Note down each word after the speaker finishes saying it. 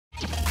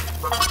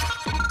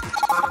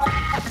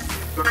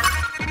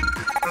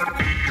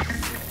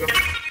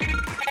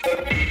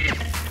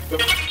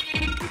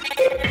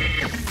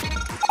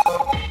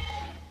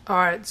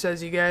Alright, so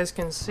as you guys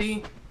can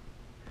see,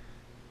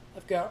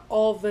 I've got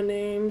all the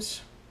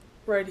names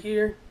right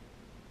here.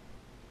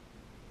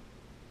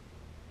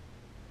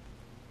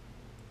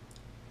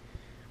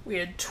 We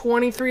had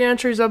 23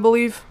 entries, I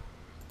believe.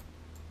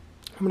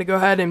 I'm going to go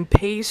ahead and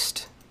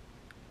paste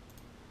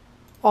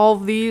all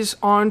of these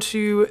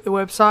onto the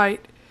website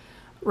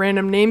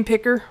random name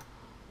picker.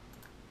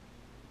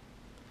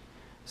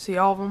 See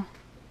all of them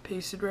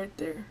pasted right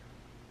there.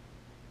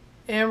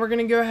 And we're going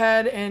to go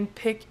ahead and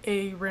pick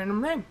a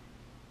random name.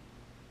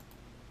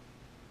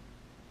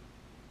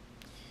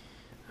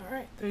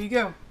 Alright, there you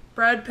go.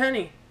 Brad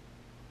Penny,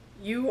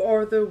 you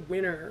are the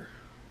winner.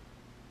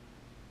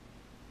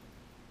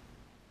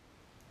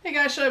 Hey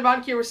guys, Shelly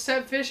Bond here with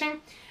Seb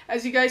Fishing.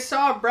 As you guys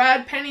saw,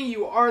 Brad Penny,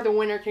 you are the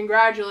winner.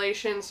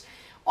 Congratulations.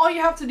 All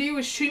you have to do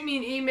is shoot me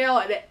an email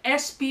at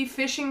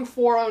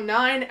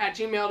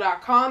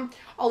sbfishing409@gmail.com.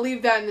 I'll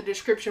leave that in the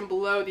description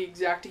below, the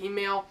exact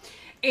email.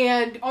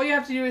 And all you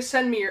have to do is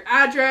send me your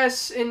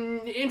address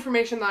and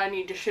information that I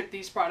need to ship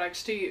these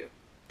products to you.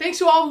 Thanks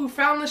to all who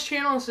found this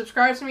channel and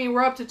subscribed to me.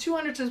 We're up to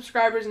 200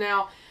 subscribers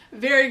now.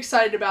 Very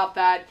excited about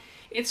that.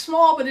 It's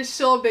small, but it's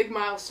still a big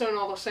milestone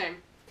all the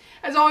same.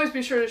 As always,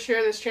 be sure to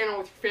share this channel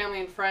with your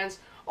family and friends.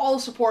 All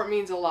the support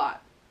means a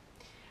lot.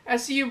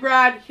 As to you,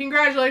 Brad,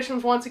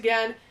 congratulations once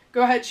again.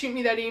 Go ahead, shoot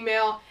me that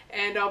email,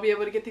 and I'll be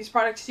able to get these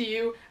products to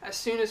you as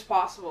soon as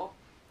possible.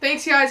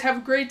 Thanks, guys. Have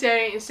a great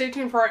day, and stay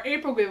tuned for our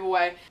April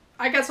giveaway.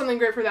 I got something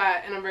great for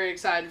that, and I'm very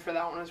excited for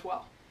that one as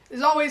well.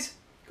 As always,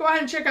 go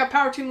ahead and check out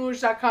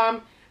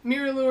PowerTeamLures.com,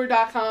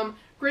 MirrorLure.com.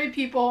 Great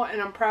people,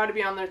 and I'm proud to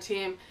be on their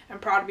team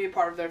and proud to be a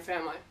part of their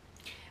family.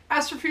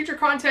 As for future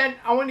content,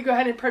 I want to go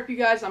ahead and prep you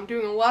guys. I'm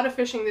doing a lot of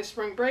fishing this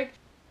spring break.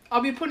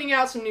 I'll be putting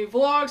out some new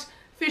vlogs,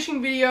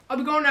 fishing video. I'll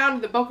be going out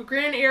to the Boca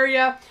Grande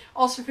area,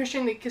 also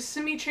fishing the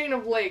Kissimmee chain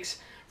of lakes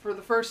for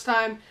the first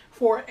time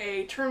for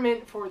a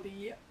tournament for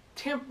the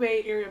Tampa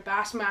Bay Area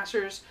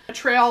Bassmasters, a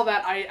trail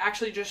that I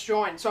actually just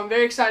joined. So I'm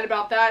very excited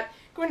about that.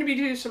 Going to be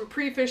doing some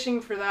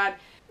pre-fishing for that.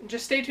 And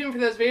just stay tuned for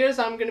those videos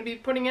I'm going to be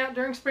putting out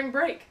during spring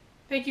break.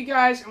 Thank you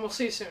guys, and we'll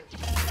see you soon.